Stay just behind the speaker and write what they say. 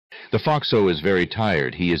The foxo is very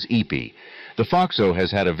tired. He is eepy. The foxo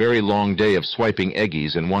has had a very long day of swiping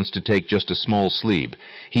eggies and wants to take just a small sleep.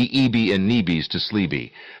 He eeby and neebies to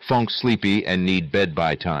sleepy. Funk sleepy and need bed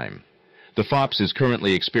by time. The fops is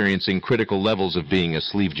currently experiencing critical levels of being a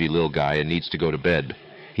sleevgy lil guy and needs to go to bed.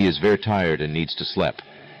 He is very tired and needs to slep.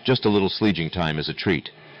 Just a little sleeging time is a treat.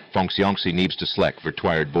 Fonks yonksy needs to slek for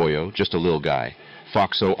twired boyo, just a lil guy.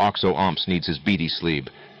 Foxo oxo omps needs his beady sleeb.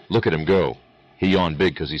 Look at him go. He yawn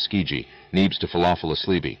big 'cause he's skeegy. Neebs to falafel a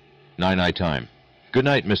sleeby. Night time. Good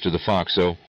night, Mr. the Foxo.